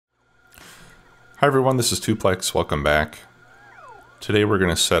Hi everyone, this is Tuplex. Welcome back. Today we're going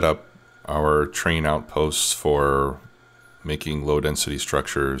to set up our train outposts for making low density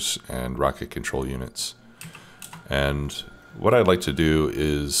structures and rocket control units. And what I'd like to do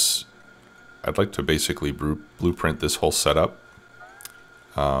is I'd like to basically blueprint this whole setup,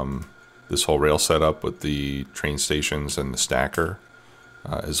 this whole rail setup with the train stations and the stacker,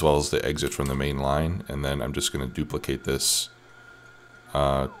 as well as the exit from the main line. And then I'm just going to duplicate this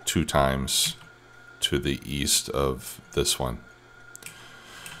 2 times to the east of this one.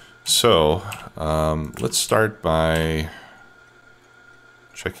 So let's start by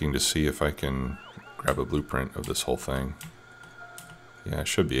checking to see if I can grab a blueprint of this whole thing. Yeah, I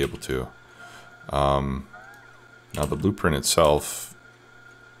should be able to. Now the blueprint itself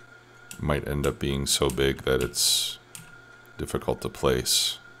might end up being so big that it's difficult to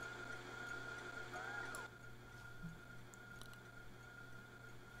place.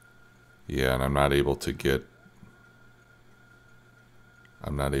 Yeah, and I'm not able to get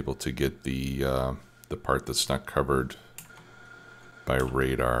the part that's not covered by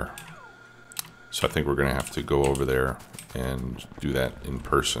radar. So I think we're gonna have to go over there and do that in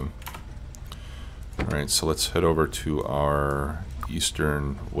person. All right, so let's head over to our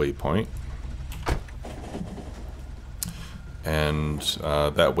eastern waypoint. And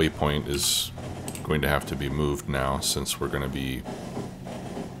that waypoint is going to have to be moved now since we're gonna be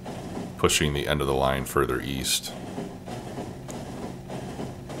pushing the end of the line further east.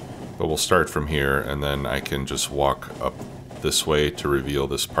 But we'll start from here, and then I can just walk up this way to reveal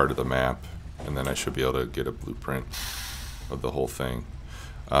this part of the map, and then I should be able to get a blueprint of the whole thing.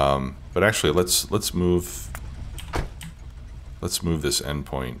 But actually, let's move this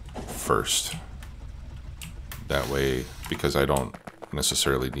endpoint first. That way, because I don't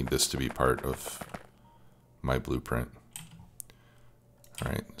necessarily need this to be part of my blueprint.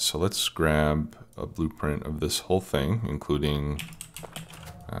 All right, so let's grab a blueprint of this whole thing, including,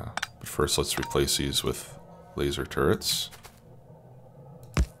 but first let's replace these with laser turrets.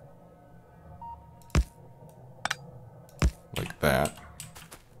 Like that.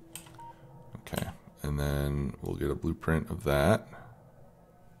 Okay, and then we'll get a blueprint of that.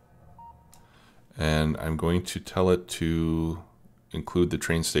 And I'm going to tell it to include the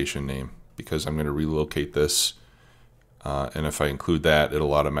train station name, because I'm going to relocate this. And if I include that,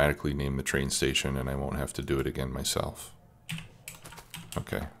 it'll automatically name the train station and I won't have to do it again myself.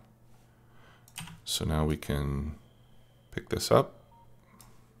 Okay. So now we can pick this up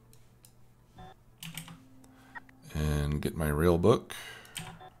and get my rail book.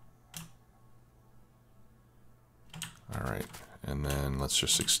 All right. And then let's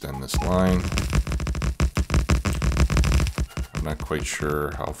just extend this line. I'm not quite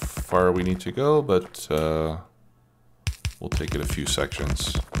sure how far we need to go, but we'll take it a few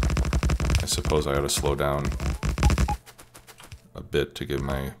sections. I suppose I ought to slow down a bit to give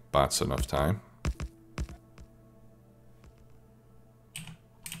my bots enough time.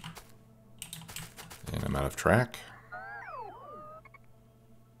 And I'm out of track.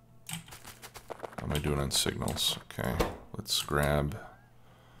 How am I doing on signals? Okay, let's grab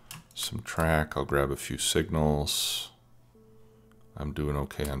some track. I'll grab a few signals. I'm doing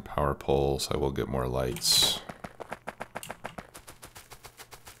okay on power poles. I will get more lights.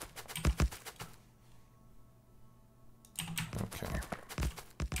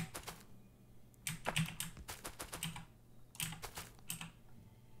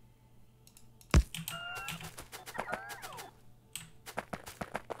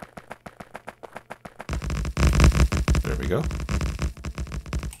 There we go.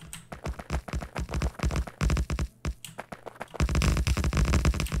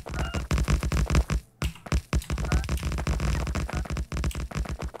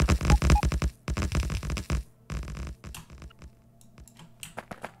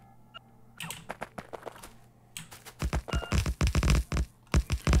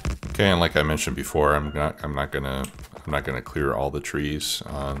 Okay, and like I mentioned before, I'm not gonna clear all the trees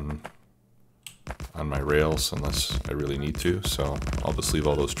on my rails unless I really need to, so I'll just leave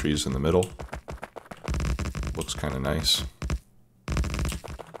all those trees in the middle. Looks kind of nice.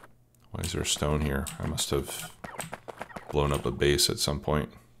 Why is there a stone here? I must have blown up a base at some point.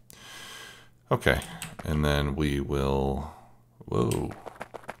 Okay, and then we will... Whoa.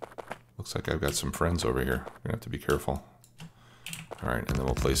 Looks like I've got some friends over here. I'm gonna have to be careful. All right, and then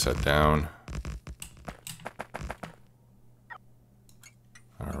we'll place that down.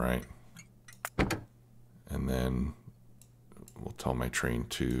 All right. And then we'll tell my train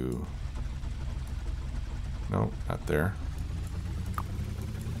to... No, not there.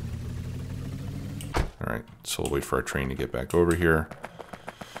 All right, so we'll wait for our train to get back over here.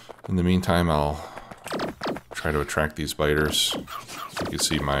 In the meantime, I'll try to attract these biters. You can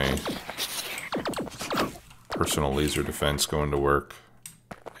see my personal laser defense going to work.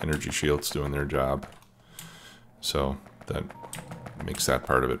 Energy shields doing their job. So that makes that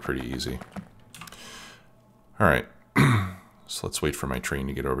part of it pretty easy. All right, so let's wait for my train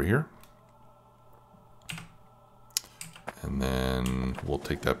to get over here. And then we'll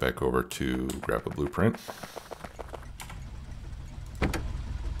take that back over to grab a blueprint.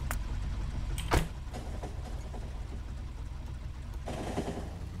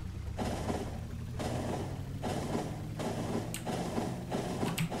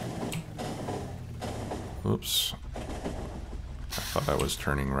 Oops. I thought I was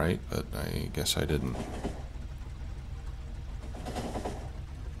turning right, but I guess I didn't.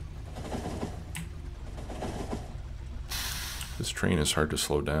 This train is hard to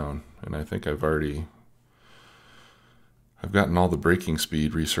slow down, and I think I've gotten all the braking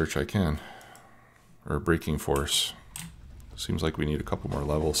speed research I can, or braking force. Seems like we need a couple more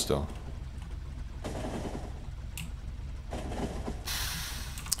levels still.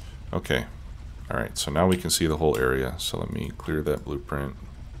 Okay, all right, so now we can see the whole area. So let me clear that blueprint,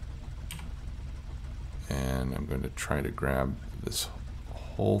 and I'm going to try to grab this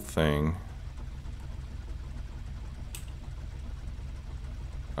whole thing.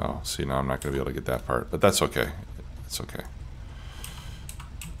 Oh, see, now I'm not going to be able to get that part, but that's okay. It's okay.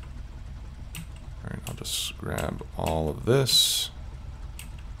 All right, I'll just grab all of this.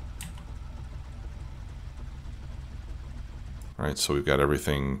 All right, so we've got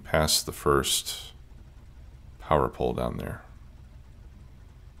everything past the first power pole down there.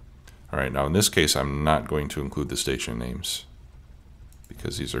 All right, now in this case, I'm not going to include the station names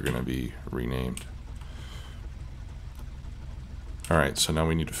because these are going to be renamed. All right, so now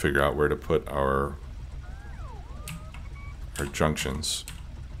we need to figure out where to put our junctions.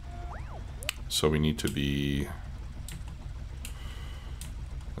 So we need to be,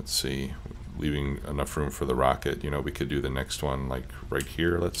 let's see, leaving enough room for the rocket. You know, we could do the next one like right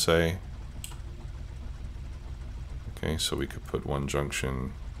here, let's say. Okay, so we could put one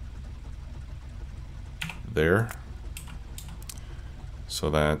junction there. So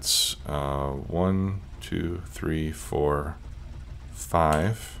that's 1, 2, 3, 4,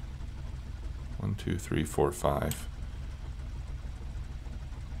 5. 1, 2, 3, 4, 5.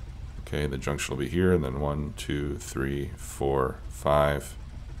 Okay, the junction will be here, and then 1, 2, 3, 4, 5,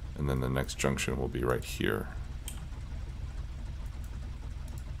 and then the next junction will be right here.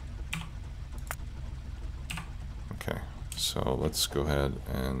 Okay, so let's go ahead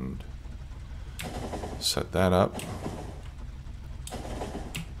and set that up.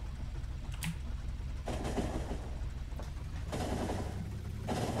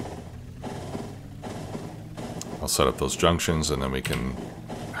 I'll set up those junctions, and then we can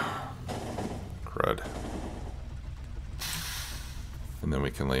crud. And then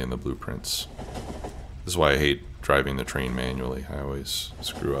we can lay in the blueprints. This is why I hate driving the train manually. I always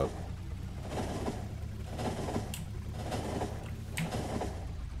screw up.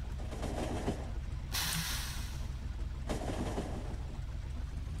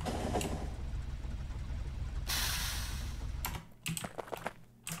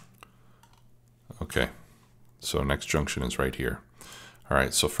 Okay, so next junction is right here. All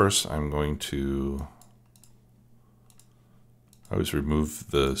right, so first I'm going to always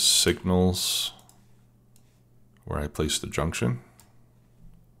remove the signals where I place the junction,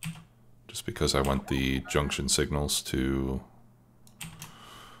 just because I want the junction signals to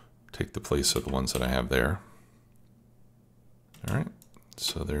take the place of the ones that I have there. All right,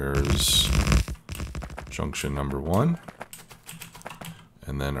 so there's junction number 1.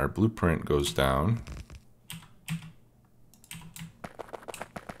 And then our blueprint goes down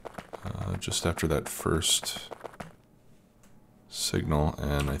just after that first signal,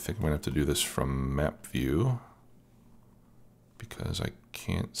 and I think I'm going to have to do this from map view because I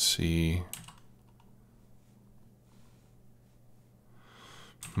can't see.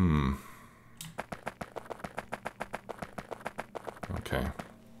 Okay,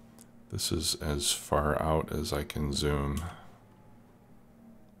 this is as far out as I can zoom.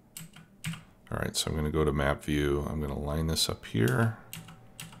 All right, so I'm going to go to map view. I'm going to line this up here.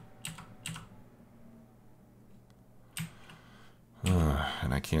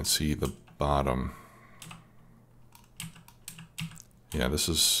 And I can't see the bottom. Yeah, this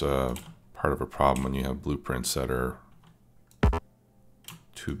is part of a problem when you have blueprints that are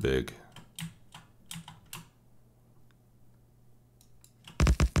too big.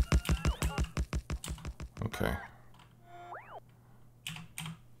 Okay.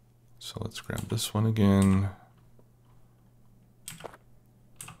 So let's grab this one again.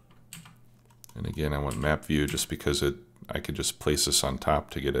 And again, I want map view just because I could just place this on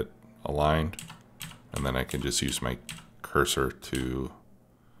top to get it aligned. And then I can just use my cursor to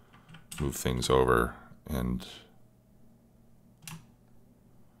move things over, and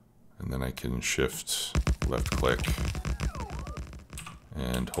then I can shift left click,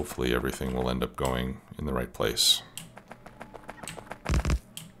 and hopefully everything will end up going in the right place.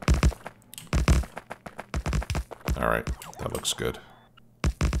 All right, that looks good.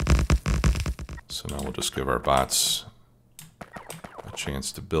 So now we'll just give our bots a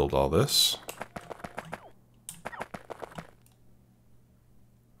chance to build all this.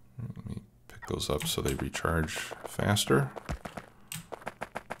 Let me pick those up so they recharge faster.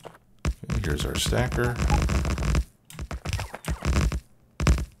 Okay, here's our stacker.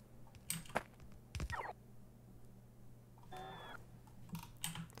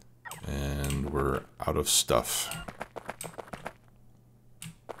 And we're out of stuff.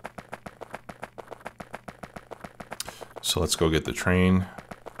 So let's go get the train.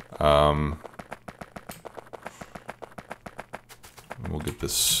 We'll get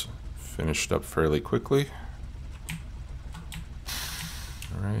this finished up fairly quickly.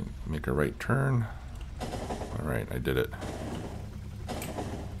 All right, make a right turn. All right, I did it.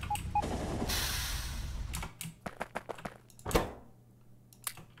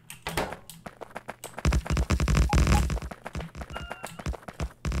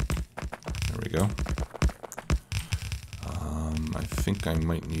 There we go. I think I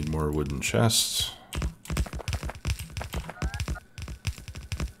might need more wooden chests.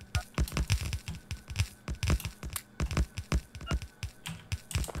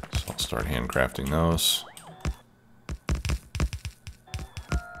 So I'll start handcrafting those.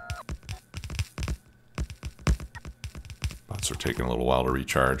 Bots are taking a little while to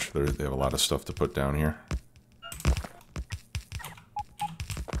recharge. They have a lot of stuff to put down here.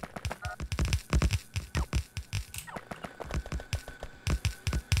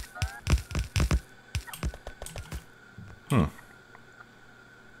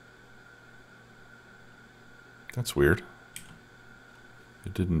 That's weird.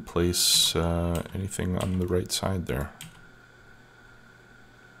 It didn't place anything on the right side there.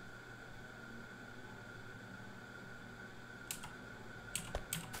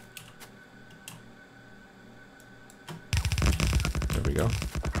 There we go.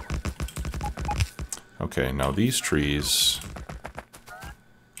 Okay, now these trees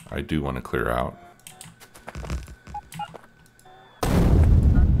I do want to clear out.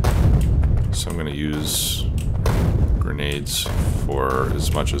 So I'm going to use grenades for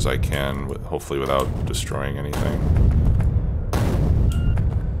as much as I can, hopefully without destroying anything.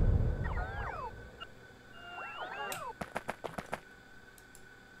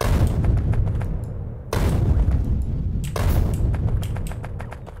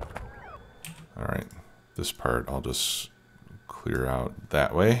 All right, this part I'll just clear out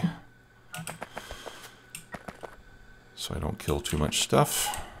that way so I don't kill too much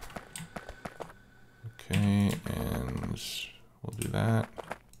stuff. Okay, and we'll do that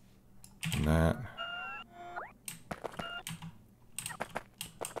and that.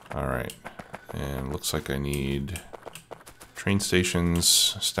 All right, and looks like I need train stations,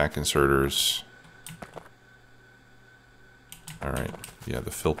 stack inserters. All right, yeah,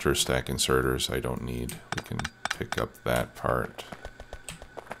 the filter stack inserters I don't need. We can pick up that part.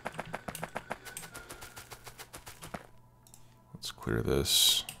 Let's clear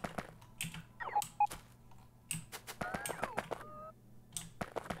this.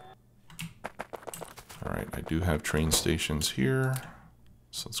 All right, I do have train stations here,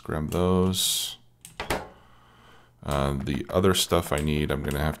 so let's grab those. The other stuff I need, I'm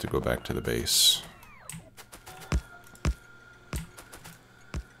going to have to go back to the base.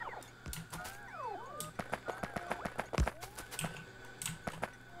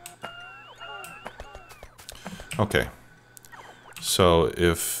 Okay, so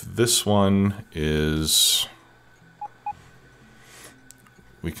if this one is...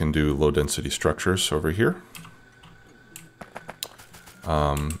 We can do low density structures over here.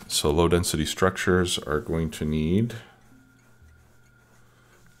 So low density structures are going to need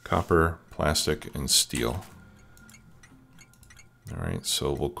copper, plastic, and steel. All right,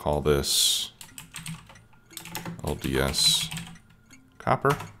 so we'll call this LDS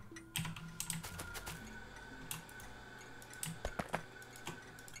copper.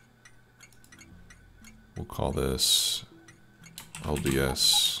 We'll call this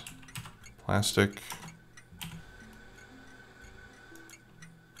LDS plastic,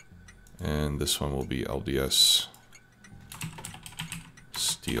 and this one will be LDS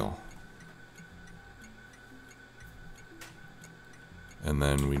steel. And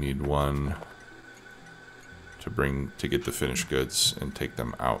then we need one to get the finished goods and take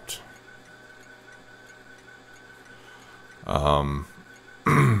them out.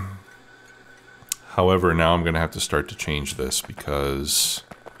 However, now I'm going to have to start to change this because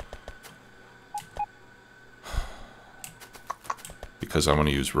I want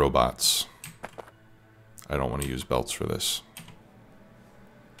to use robots. I don't want to use belts for this.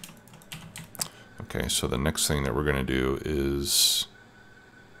 Okay, so the next thing that we're going to do is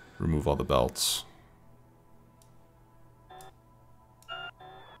remove all the belts.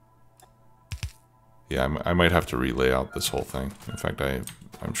 Yeah, I might have to relay out this whole thing. In fact,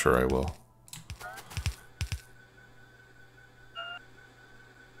 I'm sure I will.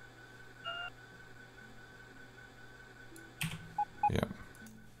 Yeah.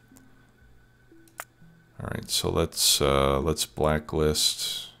 All right, so let's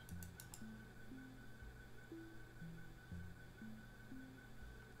blacklist.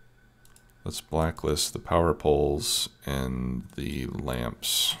 Let's blacklist the power poles and the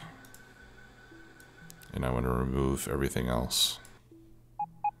lamps. And I want to remove everything else.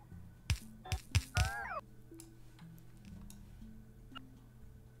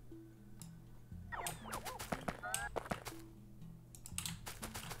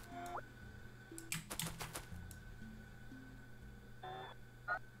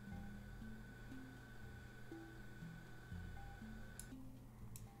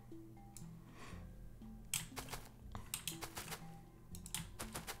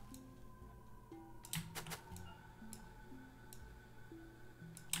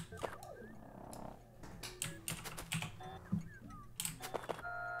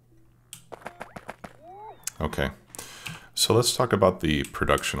 Okay, so let's talk about the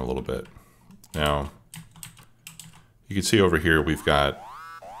production a little bit. Now, you can see over here we've got,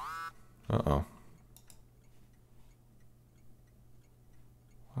 wow,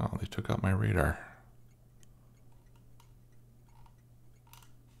 they took out my radar.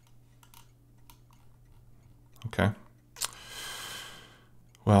 Okay,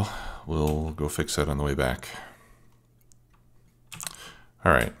 well, we'll go fix that on the way back.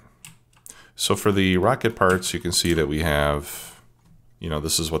 All right. So for the rocket parts, you can see that we have,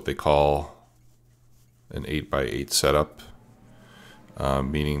 this is what they call an 8x8 setup,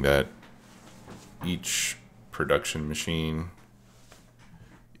 meaning that each production machine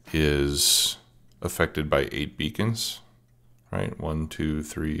is affected by 8 beacons, right? 1, 2,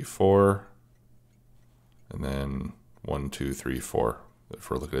 3, 4, and then 1, 2, 3, 4, if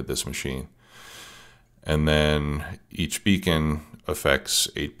we're looking at this machine. And then each beacon affects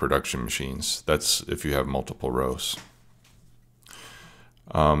 8 production machines. That's if you have multiple rows.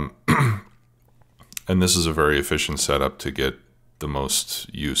 And this is a very efficient setup to get the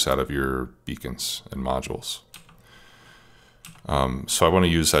most use out of your beacons and modules. So I want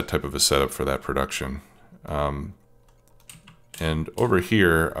to use that type of a setup for that production. And over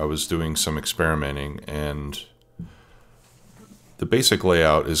here, I was doing some experimenting, and the basic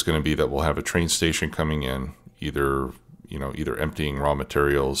layout is going to be that we'll have a train station coming in, either emptying raw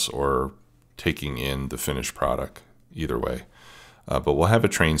materials or taking in the finished product, either way. But we'll have a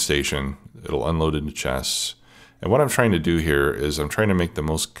train station, it'll unload into chests. And what I'm trying to do here is I'm trying to make the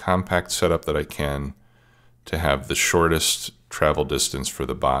most compact setup that I can to have the shortest travel distance for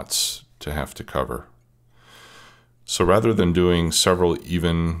the bots to have to cover. So rather than doing several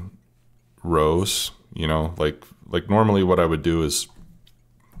even rows, like normally what I would do is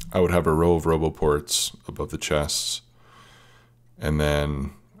I would have a row of roboports above the chests, and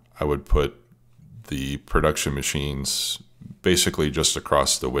then I would put the production machines basically just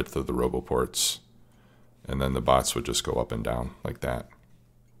across the width of the roboports, and then the bots would just go up and down like that.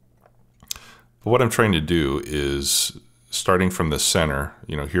 But what I'm trying to do is, starting from the center,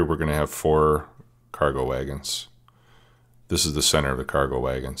 here we're going to have 4 cargo wagons. This is the center of the cargo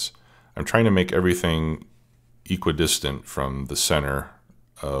wagons. I'm trying to make everything equidistant from the center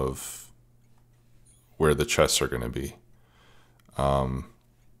of where the chests are going to be.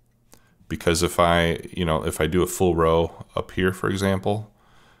 Because if I do a full row up here, for example,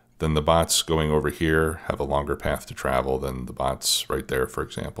 then the bots going over here have a longer path to travel than the bots right there, for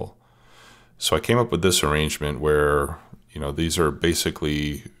example. So I came up with this arrangement where, these are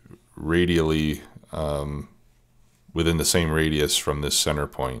basically radially within the same radius from this center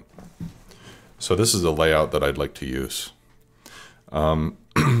point. So this is the layout that I'd like to use.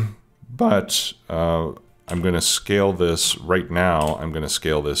 But I'm going to scale this right now. I'm going to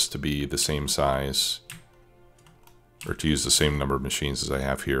scale this to be the same size, or to use the same number of machines as I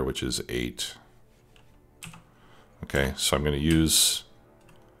have here, which is 8. Okay, so I'm going to use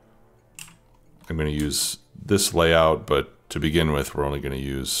this layout, but to begin with, we're only going to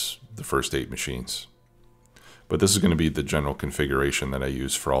use the first 8 machines. But this is going to be the general configuration that I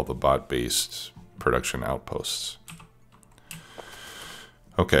use for all the bot-based production outposts.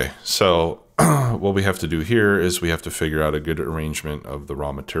 Okay, so what we have to do here is we have to figure out a good arrangement of the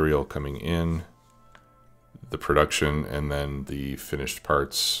raw material coming in, the production, and then the finished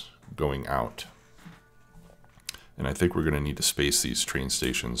parts going out. And I think we're going to need to space these train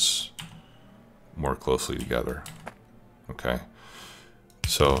stations more closely together. Okay,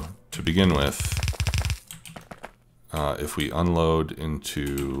 so to begin with, if we unload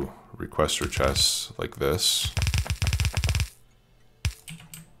into requester chests like this,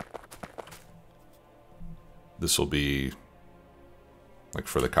 this will be like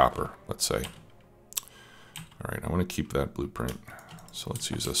for the copper, let's say. All right, I want to keep that blueprint, so let's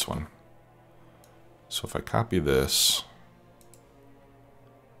use this one. So if I copy this,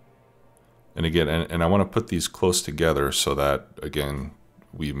 and again, and I want to put these close together so that, again,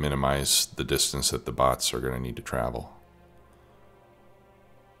 we minimize the distance that the bots are going to need to travel.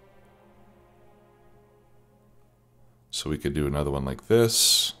 So we could do another one like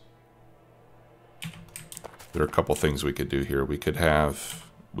this. There are a couple things we could do here. We could have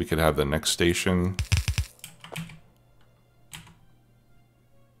the next station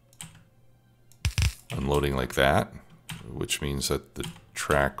unloading like that, which means that the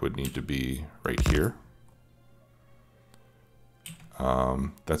track would need to be right here.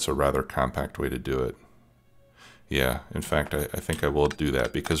 That's a rather compact way to do it. Yeah, in fact, I think I will do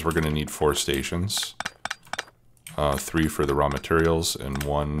that because we're going to need 4 stations. 3 for the raw materials and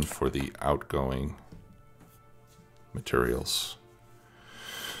 1 for the outgoing materials.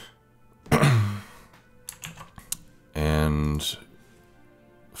 And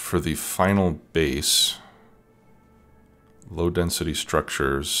for the final base, low density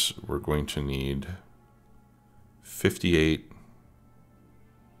structures, we're going to need 58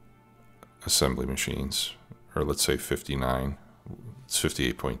 assembly machines, or let's say 59. It's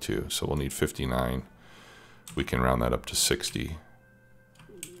 58.2, so we'll need 59. We can round that up to 60.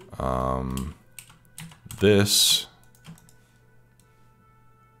 This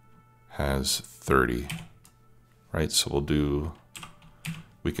has 30, right? So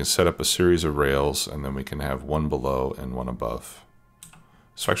we can set up a series of rails, and then we can have one below and one above.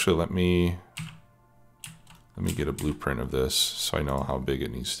 So actually, let me get a blueprint of this so I know how big it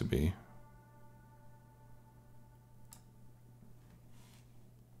needs to be.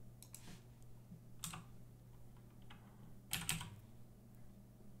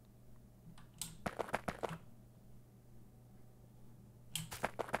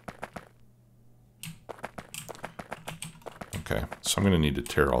 Okay, so I'm going to need to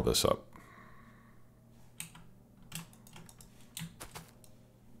tear all this up.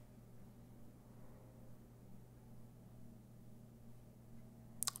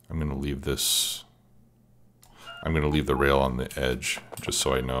 I'm going to leave this, I'm going to leave the rail on the edge just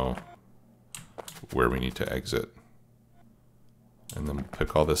so I know where we need to exit. And then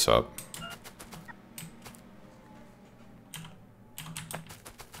pick all this up.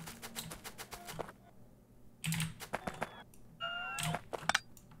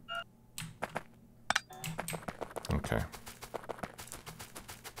 Okay.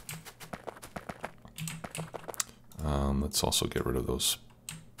 Let's also get rid of those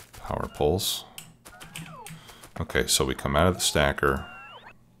power poles. Okay, so we come out of the stacker.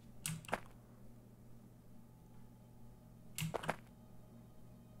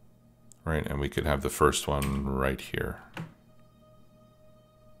 Right, and we could have the first one right here.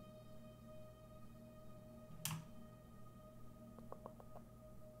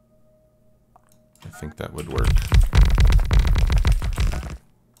 I think that would work.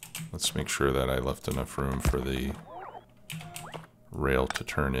 Let's make sure that I left enough room for the rail to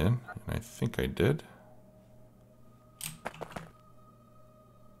turn in, and I think I did.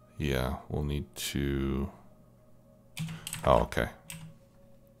 Yeah, we'll need to... Oh, okay.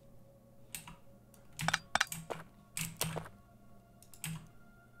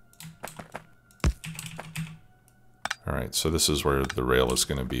 All right, so this is where the rail is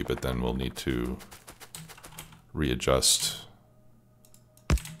going to be, but then we'll need to readjust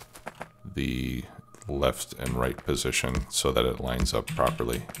the left and right position so that it lines up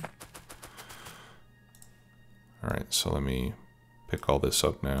properly. All right, so let me pick all this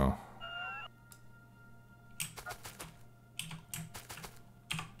up now.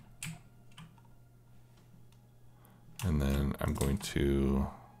 And then I'm going to,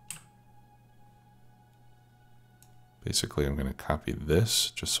 basically I'm going to copy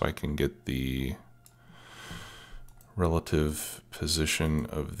this just so I can get the relative position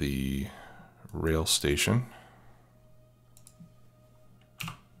of the rail station.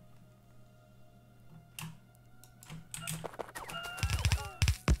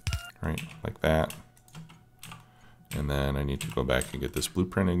 that. And then I need to go back and get this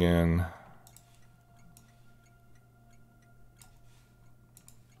blueprint again.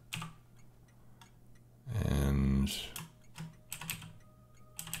 And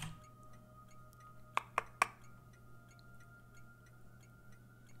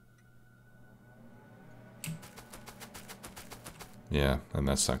yeah, and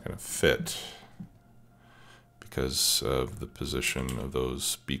that's not going to fit because of the position of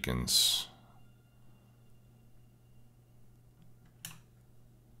those beacons.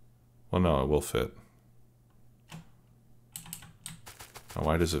 Well, no, it will fit. Now,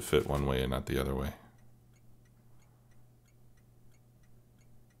 why does it fit one way and not the other way?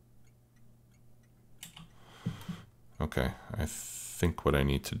 Okay, I think what I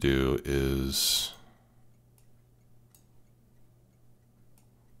need to do is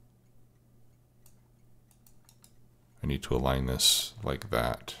I need to align this like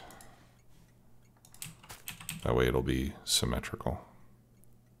that. That way it'll be symmetrical.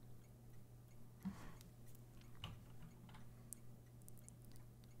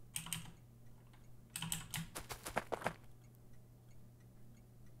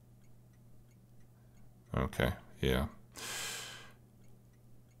 Okay, yeah.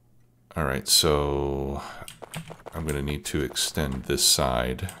 All right, so I'm going to need to extend this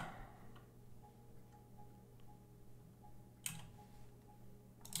side.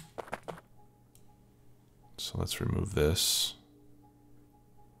 So let's remove this.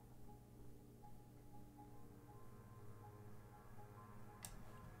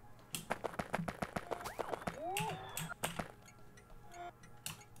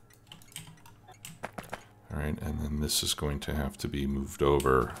 All right, and then this is going to have to be moved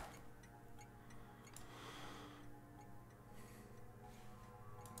over.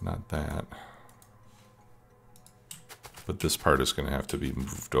 Not that. But this part is going to have to be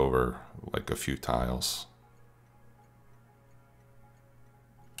moved over like a few tiles.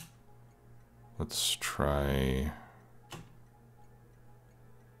 Let's try...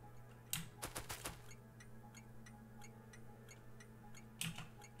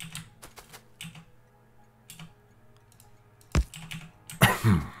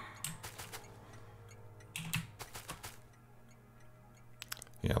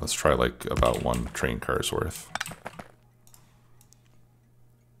 Yeah, let's try like about one train car's worth.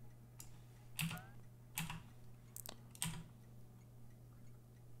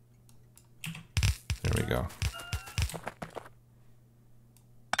 There we go.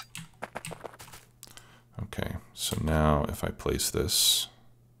 Okay, so now if I place this,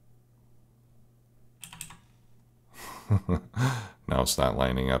 now it's not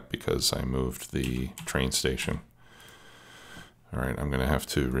lining up because I moved the train station. All right, I'm going to have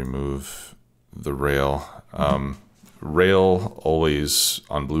to remove the rail. Rail always,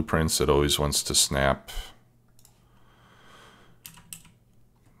 on blueprints, it always wants to snap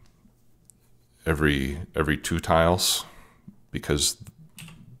every 2 tiles because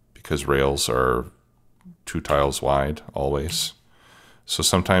rails are 2 tiles wide always. So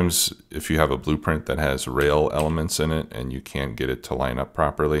sometimes if you have a blueprint that has rail elements in it and you can't get it to line up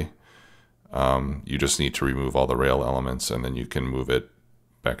properly, you just need to remove all the rail elements and then you can move it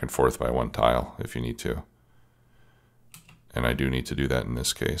back and forth by 1 tile if you need to. And I do need to do that in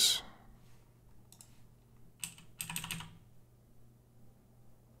this case.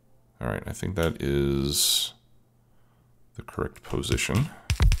 All right, I think that is the correct position.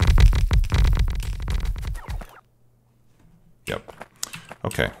 Yep.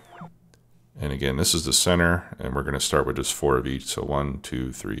 Okay. And again, this is the center, and we're going to start with just 4 of each. So 1,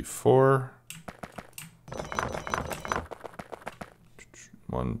 2, 3, 4.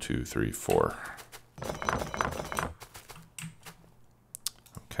 1, 2, 3, 4.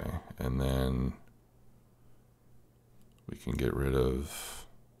 Okay, and then we can get rid of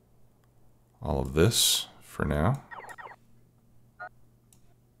all of this for now.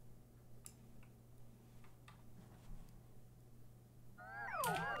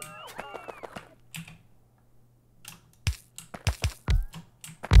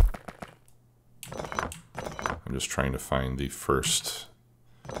 I'm just trying to find the first,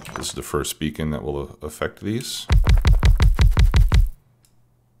 this is the first beacon that will affect these.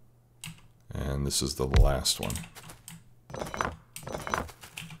 And this is the last one.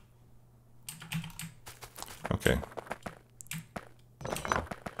 Okay.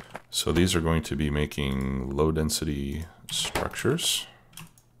 So these are going to be making low density structures.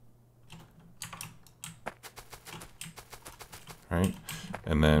 Right?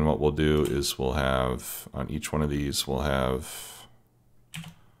 And then what we'll do is we'll have, on each one of these, we'll have,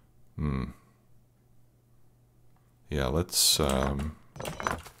 yeah, let's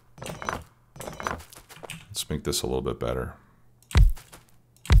make this a little bit better.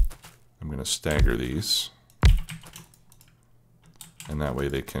 I'm going to stagger these, and that way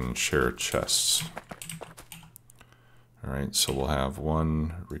they can share chests. All right, so we'll have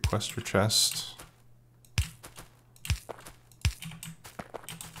one requester chest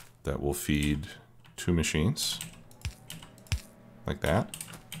that will feed 2 machines, like that.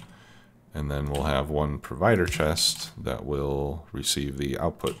 And then we'll have one provider chest that will receive the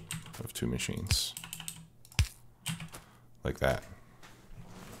output of 2 machines, like that.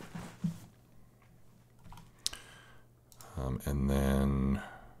 And then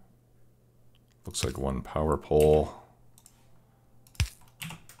looks like one power pole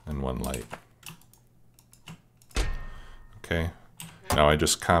and one light. Okay, now I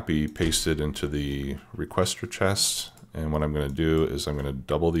just copy pasted into the requester chest, and what I'm going to do is I'm going to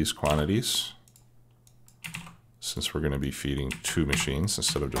double these quantities since we're going to be feeding 2 machines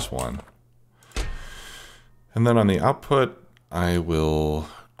instead of just 1. And then on the output, I will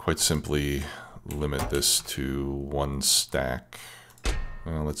quite simply limit this to 1 stack.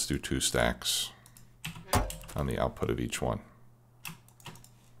 Well, let's do 2 stacks on the output of each one.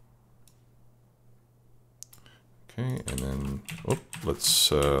 Okay, and then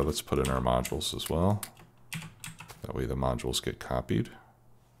let's put in our modules as well. That way the modules get copied.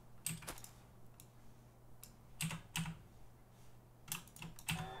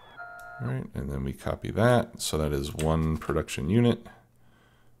 All right, and then we copy that. So that is 1 production unit.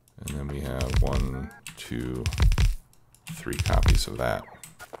 And then we have 1, 2, 3 copies of that.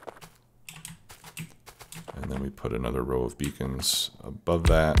 And then we put another row of beacons above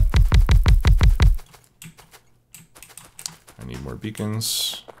that. I need more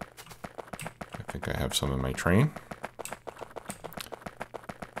beacons. I think I have some in my train.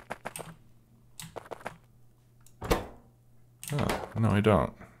 Oh, no, I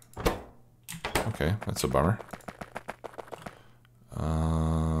don't. Okay, that's a bummer.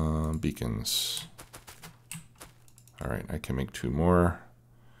 Beacons. All right, I can make 2 more.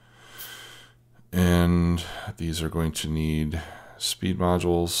 And these are going to need speed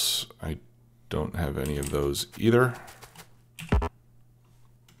modules. I don't have any of those either.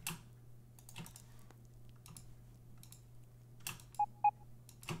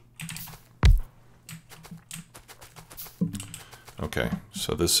 Okay,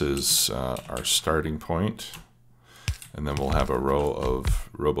 so this is our starting point. And then we'll have a row of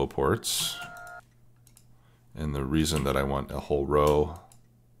roboports. And the reason that I want a whole row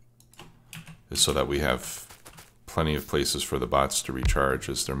is so that we have plenty of places for the bots to recharge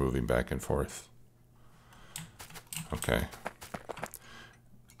as they're moving back and forth. Okay.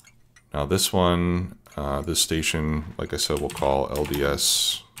 Now this one, this station, like I said, we'll call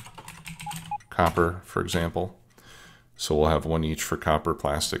LDS copper, for example. So we'll have 1 each for copper,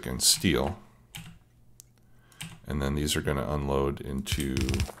 plastic, and steel. And then these are going to unload into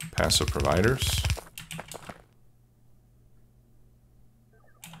passive providers.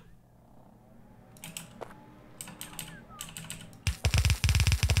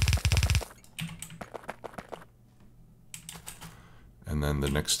 And then the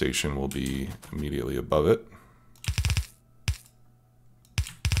next station will be immediately above it.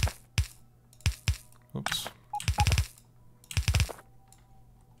 Oops.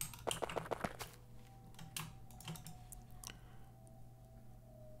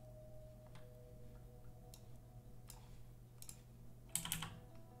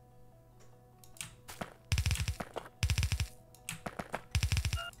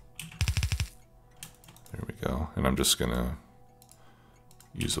 And I'm just going to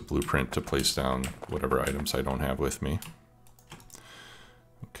use a blueprint to place down whatever items I don't have with me.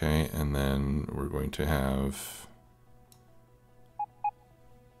 Okay, and then we're going to have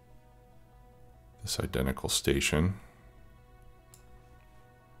this identical station.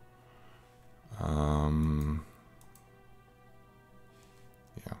 Yeah.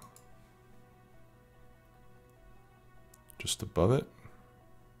 Just above it.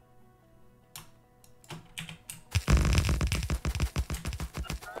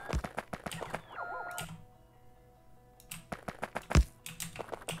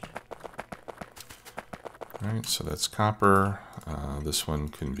 All right, so that's copper. This one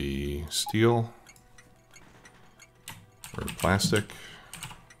can be steel or plastic.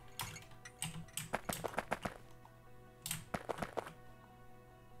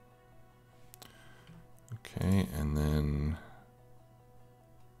 Okay, and then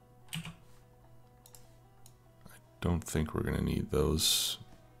I don't think we're going to need those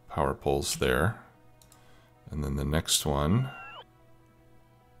power poles there. And then the next one,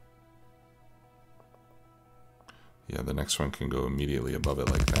 yeah, the next one can go immediately above it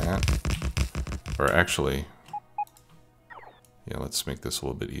like that. Or actually, Yeah, let's make this a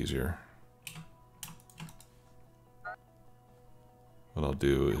little bit easier. What I'll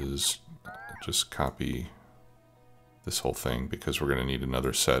do is just copy this whole thing, because we're going to need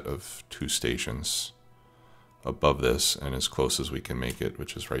another set of 2 stations above this and as close as we can make it,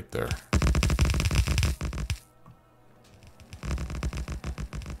 which is right there.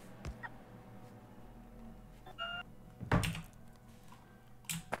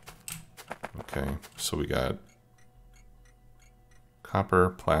 Okay, so we got copper,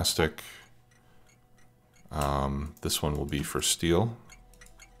 plastic. This one will be for steel.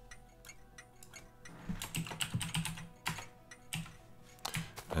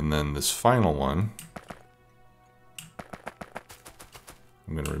 And then this final one,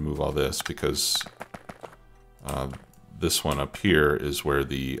 I'm going to remove all this because this one up here is where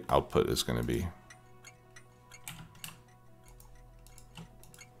the output is going to be.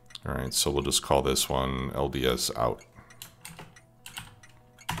 All right, so we'll just call this one LDS out.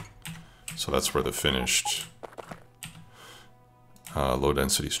 So that's where the finished low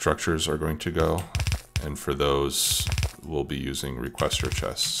density structures are going to go. And for those, we'll be using requester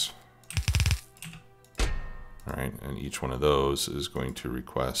chests. All right, and each one of those is going to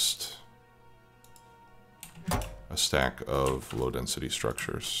request a stack of low density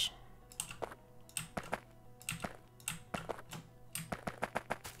structures.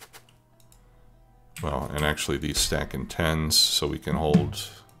 Well, and actually these stack in 10s, so we can hold,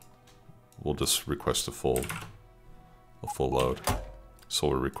 we'll just request a full load. So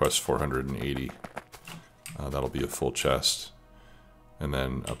we'll request 480. That'll be a full chest. And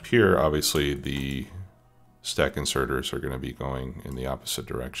then up here, obviously the stack inserters are going to be going in the opposite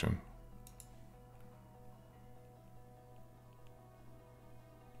direction.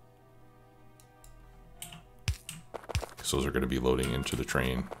 So those are going to be loading into the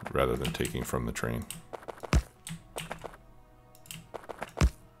train rather than taking from the train.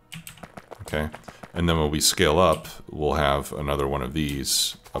 Okay, and then when we scale up, we'll have another one of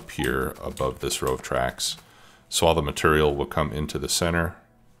these up here above this row of tracks. So all the material will come into the center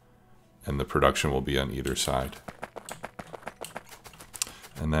and the production will be on either side.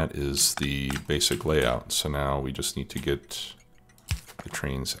 And that is the basic layout. So now we just need to get the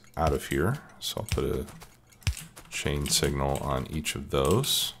trains out of here. So I'll put a chain signal on each of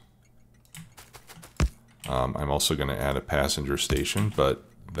those. I'm also going to add a passenger station, but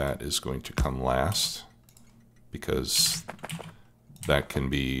that is going to come last because that can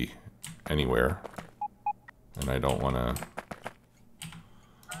be anywhere, and I don't want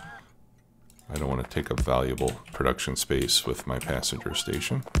to take up valuable production space with my passenger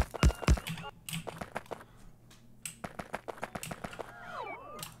station.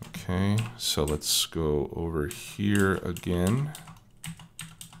 Okay, so let's go over here again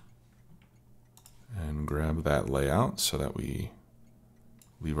and grab that layout so that we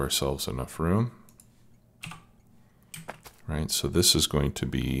leave ourselves enough room. Right, so this is going to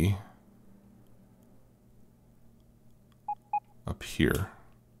be up here.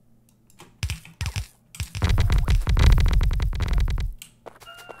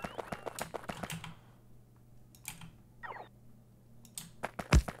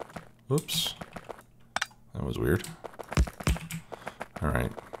 Oops, that was weird. All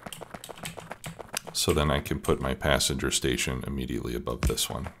right, so then I can put my passenger station immediately above this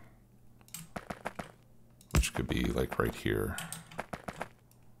one, which could be like right here.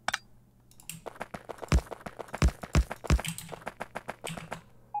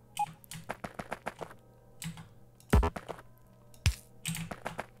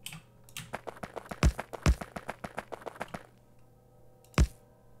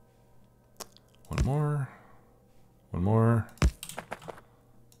 One more.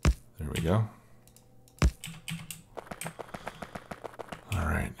 There we go. All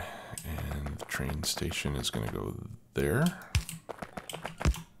right, and the train station is going to go there.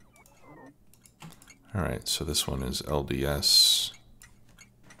 All right, so this one is LDS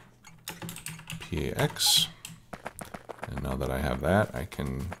PAX. And now that I have that, I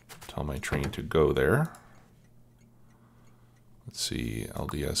can tell my train to go there. Let's see,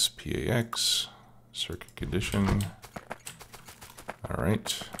 LDS PAX, circuit condition. All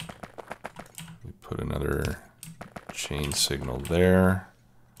right, we put another chain signal there.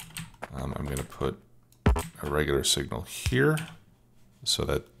 I'm going to put a regular signal here so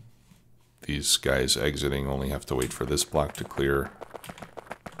that these guys exiting only have to wait for this block to clear.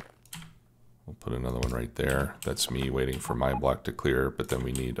 We'll put another one right there. That's me waiting for my block to clear, but then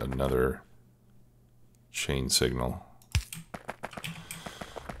we need another chain signal.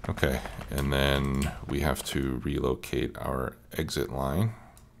 Okay, and then we have to relocate our exit line.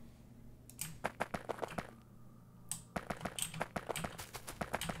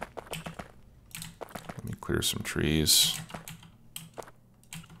 clear some trees.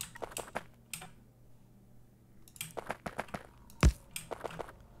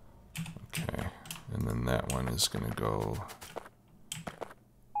 Okay, and then that one is going to go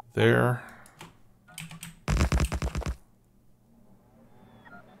there.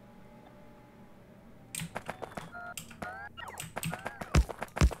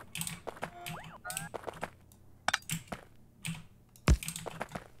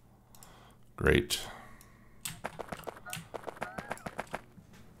 Great.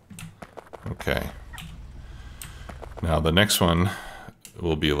 Okay. Now the next one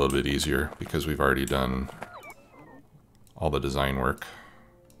will be a little bit easier because we've already done all the design work.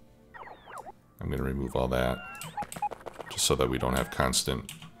 I'm going to remove all that just so that we don't have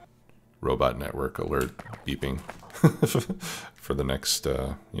constant robot network alert beeping for the next,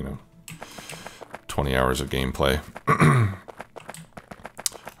 20 hours of gameplay.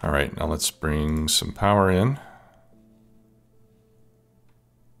 All right, now let's bring some power in.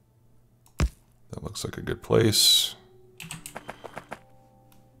 That looks like a good place.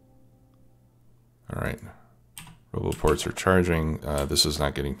 All right, RoboPorts are charging. This is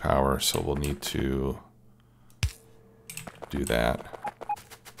not getting power, so we'll need to do that.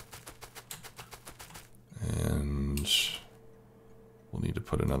 And we'll need to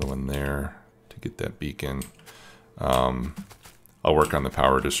put another one there to get that beacon. I'll work on the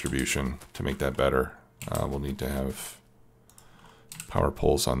power distribution to make that better. We'll need to have power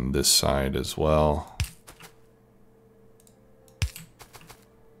poles on this side as well.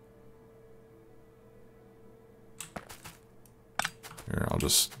 Here, I'll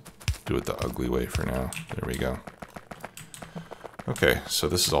just do it the ugly way for now. There we go. Okay, so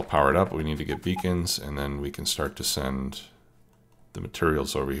this is all powered up. We need to get beacons, and then we can start to send the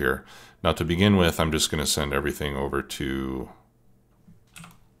materials over here. Now, to begin with, I'm just going to send everything over to...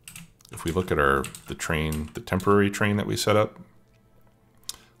 If we look at the temporary train that we set up,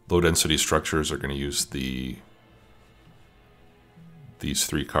 low density structures are going to use these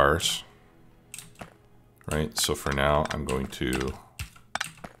 3 cars, right? So for now, I'm going to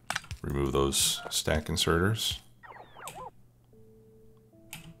remove those stack inserters.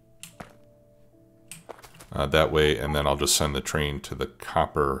 That way, and then I'll just send the train to the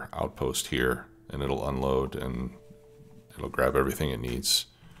copper outpost here, and it'll unload and it'll grab everything it needs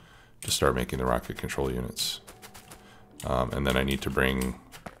to start making the rocket control units. And then I need to bring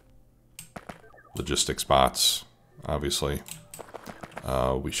logistics bots, obviously.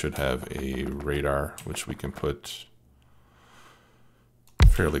 We should have a radar, which we can put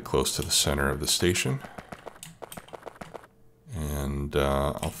fairly close to the center of the station. And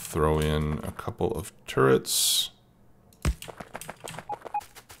I'll throw in a couple of turrets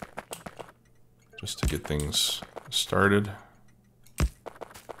just to get things started.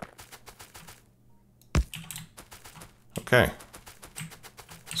 Okay,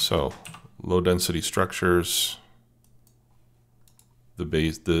 so low density structures. The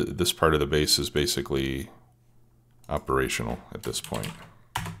base, this part of the base is basically operational at this point.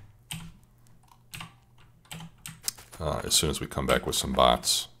 As soon as we come back with some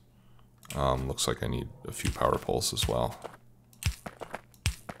bots, looks like I need a few power poles as well.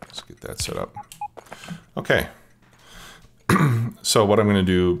 Let's get that set up. Okay. So what I'm going to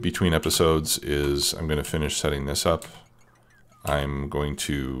do between episodes is I'm going to finish setting this up. I'm going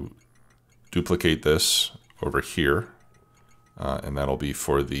to duplicate this over here, and that'll be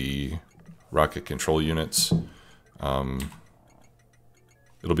for the rocket control units. It'll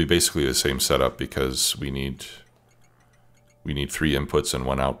be basically the same setup because we need 3 inputs and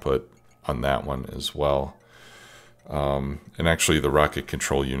 1 output on that one as well. And actually the rocket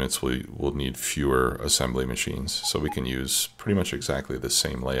control units will need fewer assembly machines, so we can use pretty much exactly the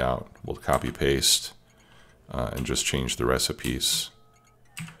same layout. We'll copy paste and just change the recipes.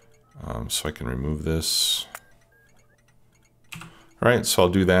 So I can remove this. All right, so I'll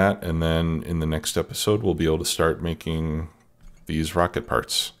do that, and then in the next episode we'll be able to start making these rocket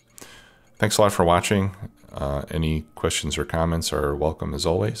parts. Thanks a lot for watching. Any questions or comments are welcome as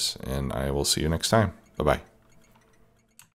always, and I will see you next time. Bye-bye.